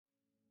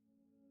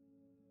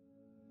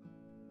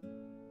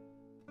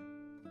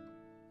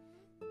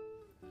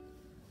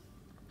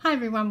Hi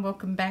everyone,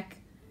 welcome back.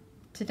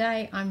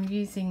 Today I'm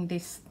using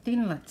this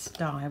thinlits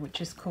die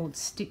which is called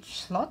Stitch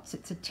Slots.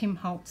 It's a Tim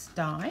Holtz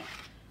die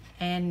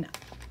and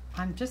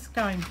I'm just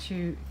going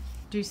to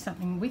do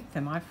something with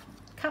them. I've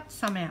cut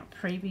some out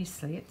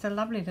previously. It's a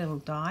lovely little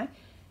die.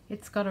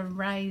 It's got a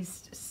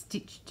raised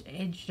stitched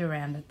edge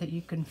around it that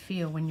you can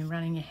feel when you're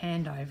running your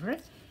hand over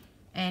it,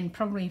 and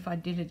probably if I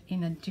did it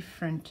in a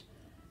different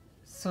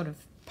sort of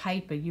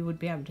paper you would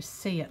be able to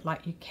see it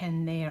like you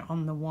can there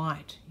on the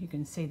white. You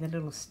can see the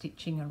little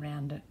stitching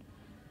around it.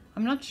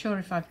 I'm not sure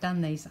if I've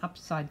done these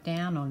upside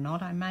down or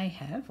not. I may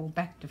have, or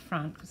back to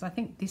front, because I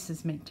think this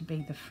is meant to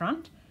be the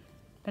front.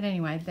 But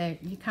anyway,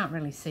 you can't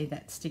really see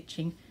that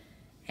stitching,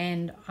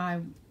 and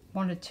I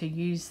wanted to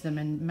use them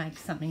and make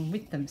something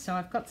with them. So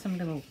I've got some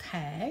little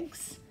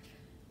tags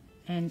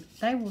and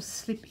they will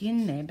slip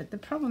in there, but the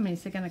problem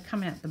is they're going to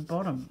come out the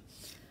bottom.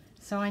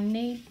 So I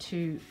need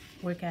to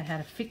work out how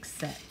to fix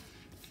that,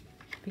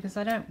 because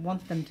I don't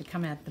want them to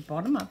come out the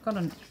bottom. I've got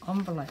an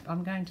envelope.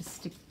 I'm going to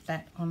stick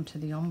that onto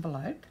the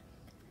envelope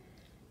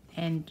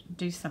and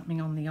do something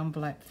on the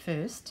envelope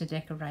first to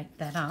decorate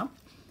that up.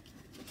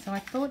 So I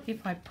thought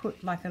if I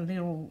put like a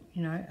little,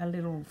 a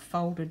little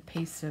folded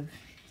piece of,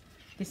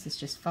 this is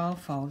just file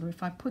folder,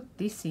 if I put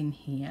this in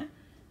here,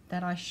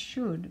 that I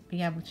should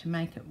be able to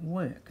make it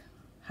work,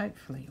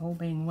 hopefully, all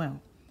being well.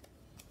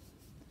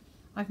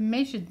 I've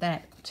measured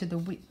that to the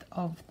width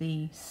of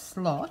the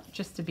slot,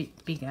 just a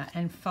bit bigger,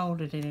 and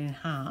folded it in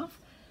half.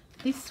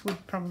 This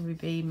would probably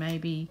be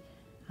maybe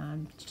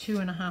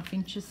 2.5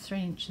 inches, 3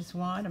 inches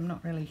wide. I'm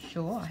not really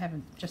sure. I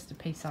haven't, just a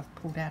piece I've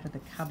pulled out of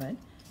the cupboard.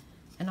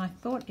 And I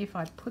thought if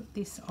I put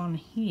this on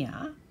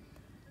here,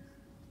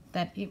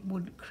 that it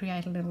would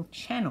create a little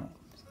channel.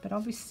 But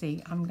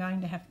obviously I'm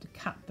going to have to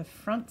cut the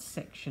front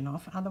section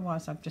off,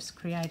 otherwise I've just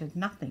created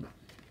nothing.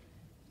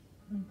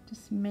 I'm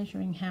just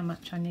measuring how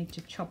much I need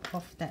to chop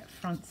off that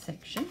front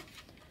section.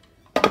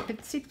 I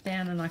could sit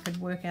down and I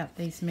could work out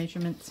these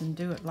measurements and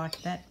do it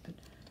like that, but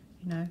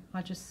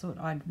I just thought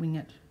I'd wing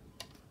it.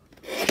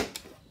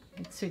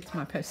 It suits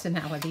my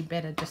personality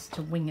better just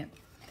to wing it.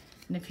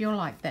 And if you're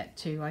like that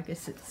too, I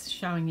guess it's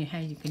showing you how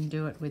you can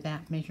do it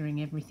without measuring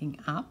everything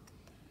up.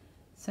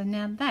 So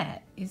now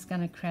that is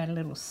going to create a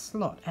little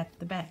slot at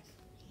the back.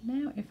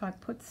 Now if I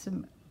put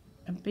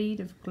a bead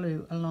of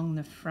glue along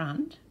the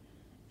front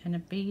and a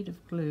bead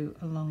of glue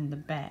along the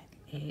back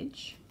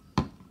edge,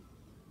 I'm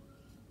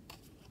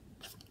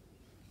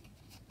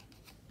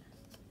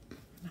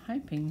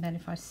hoping that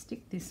if I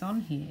stick this on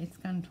here it's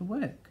going to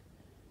work.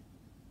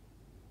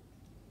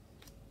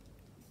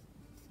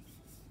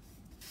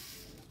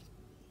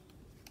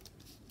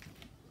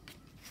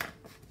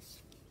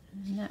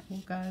 And that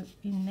will go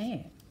in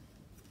there.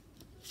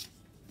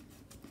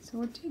 So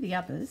we'll do the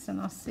others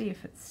and I'll see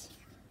if it's,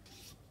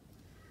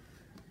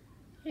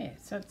 yeah,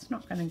 so it's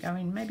not going to go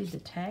in. Maybe the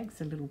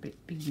tag's a little bit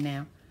big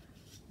now,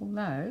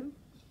 although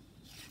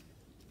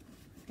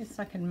I guess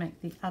I can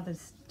make the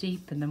others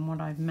deeper than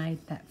what I've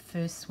made that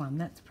first one.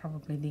 That's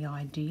probably the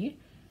idea,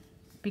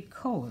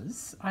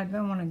 because I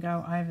don't want to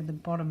go over the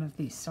bottom of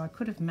this, so I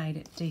could have made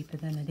it deeper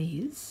than it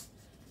is,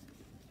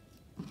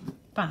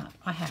 but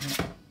I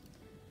haven't.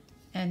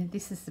 And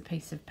this is the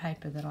piece of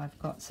paper that I've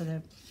got, so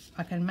that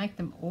I can make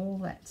them all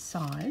that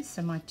size,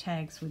 so my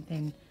tags would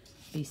then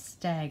be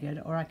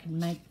staggered, or I can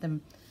make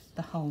them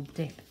the whole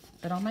depth.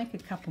 But I'll make a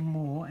couple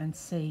more and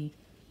see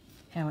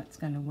how it's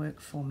going to work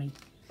for me.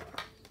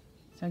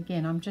 So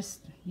again, I'm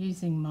just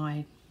using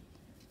my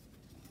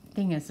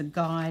thing as a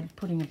guide,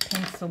 putting a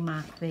pencil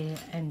mark there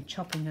and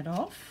chopping it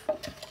off.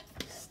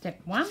 Step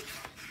 1.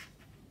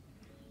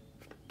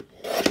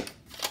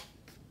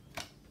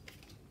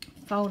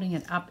 Folding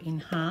it up in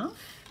half,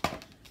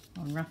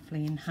 or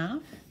roughly in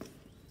half,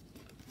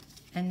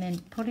 and then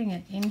putting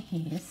it in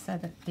here so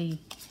that the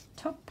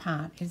top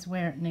part is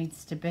where it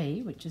needs to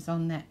be, which is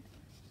on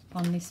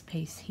this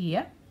piece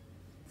here.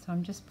 So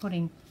I'm just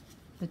putting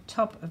the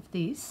top of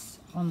this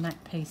on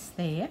that piece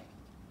there,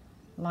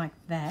 like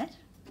that,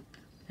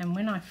 and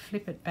when I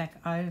flip it back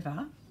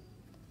over,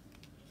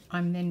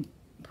 I'm then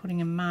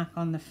putting a mark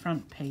on the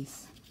front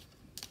piece,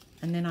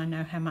 and then I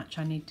know how much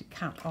I need to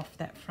cut off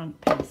that front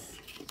piece,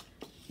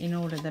 in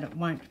order that it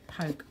won't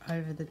poke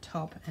over the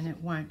top and it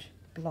won't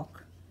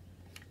block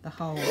the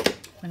hole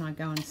when I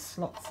go and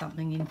slot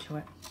something into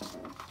it.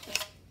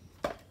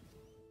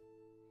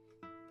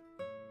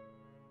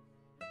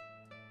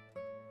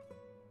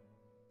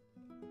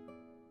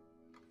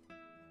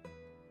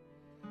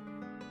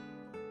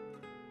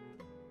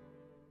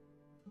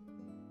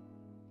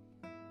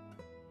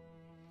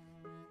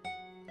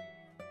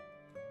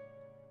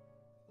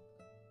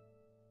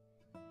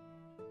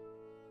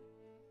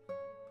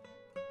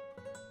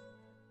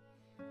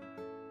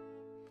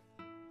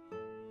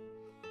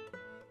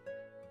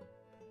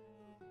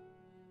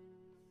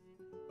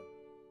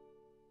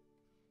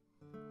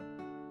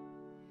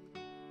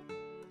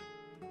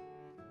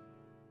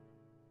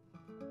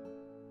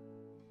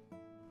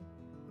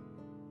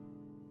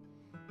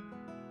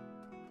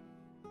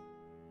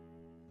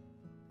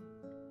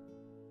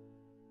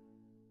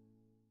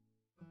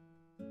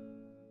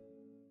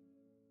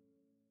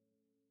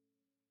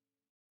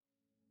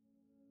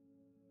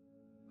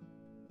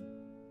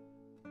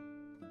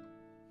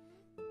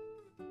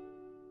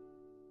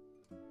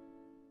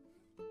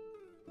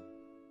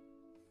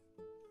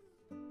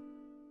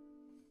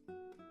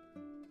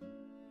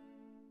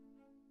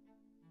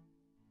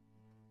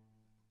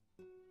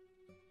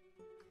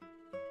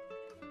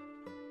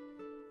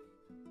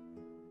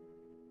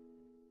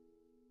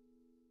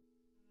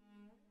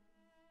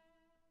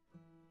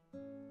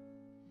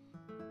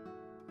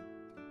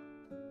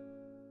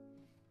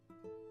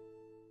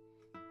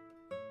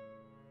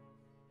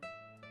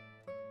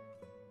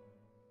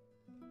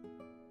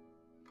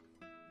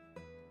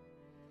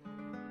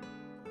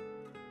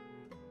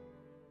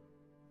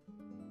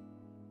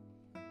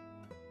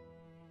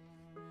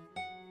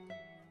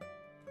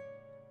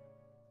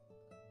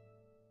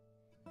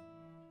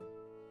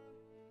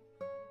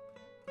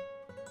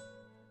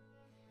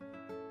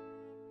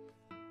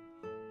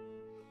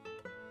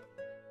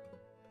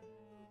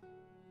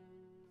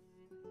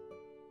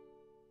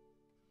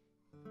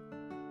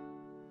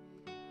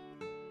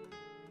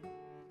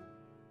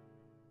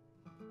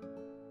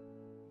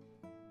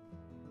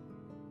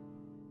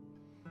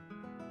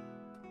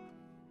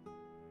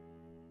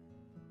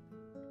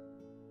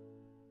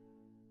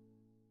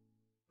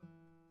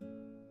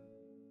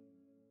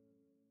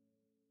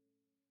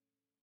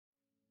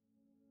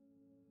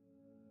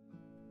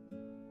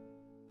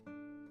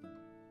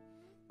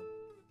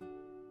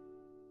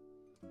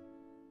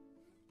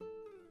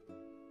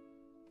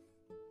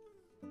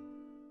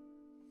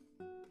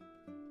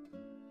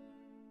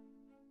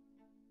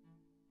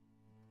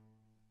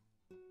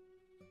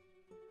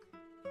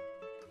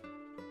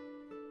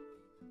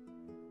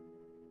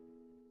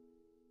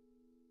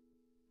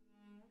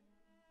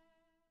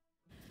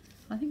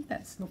 I think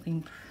that's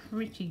looking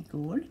pretty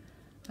good.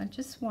 I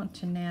just want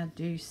to now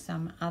do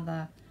some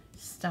other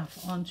stuff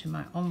onto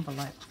my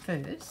envelope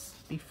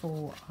first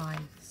before I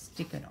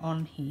stick it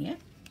on here.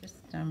 Just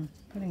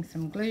putting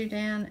some glue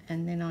down,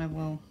 and then I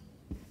will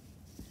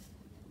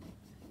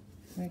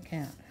work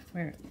out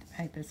where the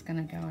paper's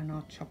going to go, and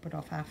I'll chop it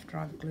off after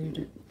I've glued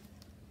it.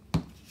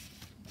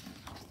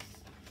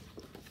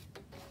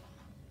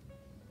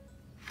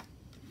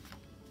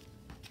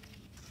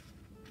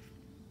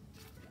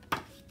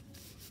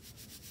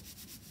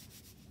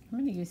 I'm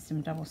going to use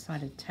some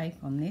double-sided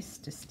tape on this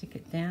to stick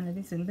it down. It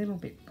is a little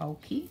bit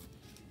bulky.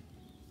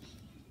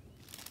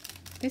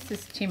 This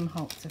is Tim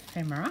Holtz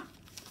ephemera.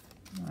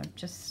 I've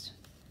just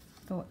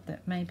thought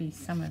that maybe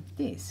some of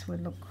this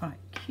would look quite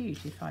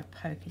cute if I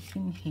poke it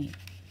in here.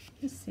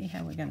 Let's see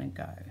how we're going to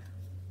go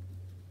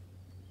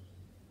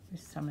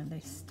with some of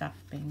this stuff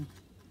being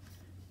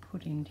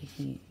put into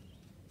here,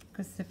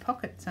 because the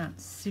pockets aren't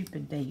super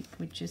deep,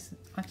 which is,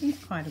 I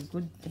think, quite a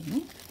good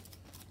thing.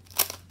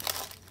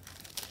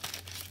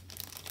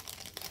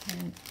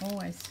 And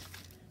always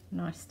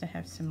nice to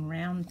have some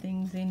round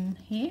things in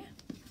here.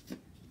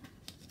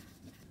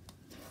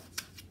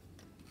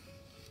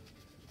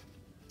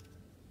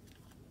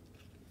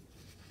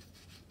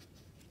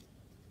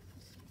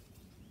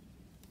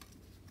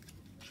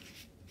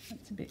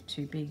 That's a bit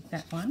too big,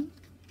 that one.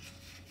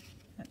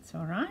 That's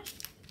all right.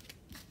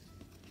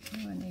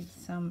 Now I need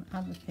some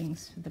other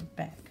things for the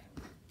back.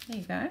 There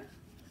you go. I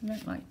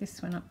don't like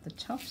this one up the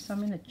top, so I'm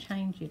going to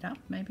change it up.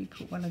 Maybe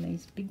put one of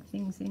these big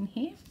things in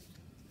here.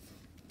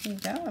 There you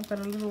go. I've got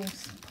a little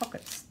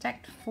pocket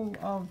stacked full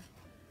of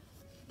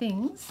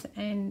things,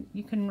 and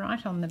you can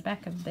write on the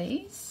back of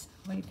these,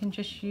 or you can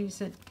just use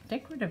it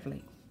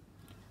decoratively.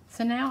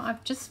 So now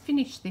I've just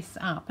finished this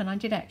up, and I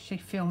did actually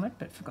film it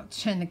but forgot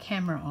to turn the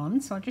camera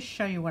on, so I'll just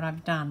show you what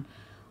I've done.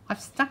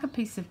 I've stuck a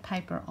piece of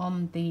paper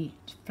on the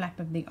flap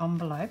of the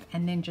envelope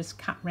and then just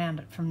cut round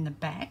it from the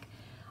back.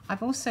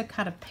 I've also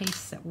cut a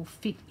piece that will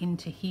fit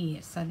into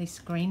here, so this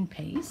green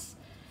piece,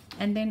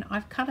 and then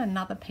I've cut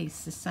another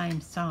piece the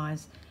same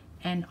size,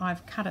 and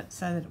I've cut it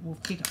so that it will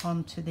fit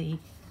onto the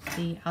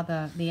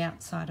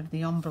outside of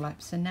the envelope.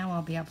 So now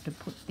I'll be able to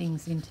put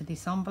things into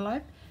this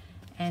envelope,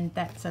 and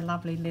that's a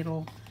lovely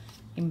little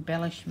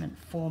embellishment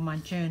for my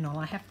journal.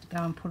 I have to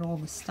go and put all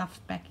the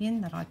stuff back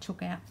in that I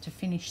took out to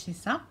finish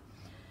this up,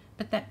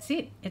 but that's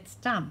it, it's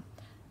done.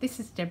 This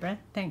is Deborah,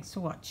 thanks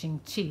for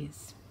watching,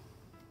 cheers.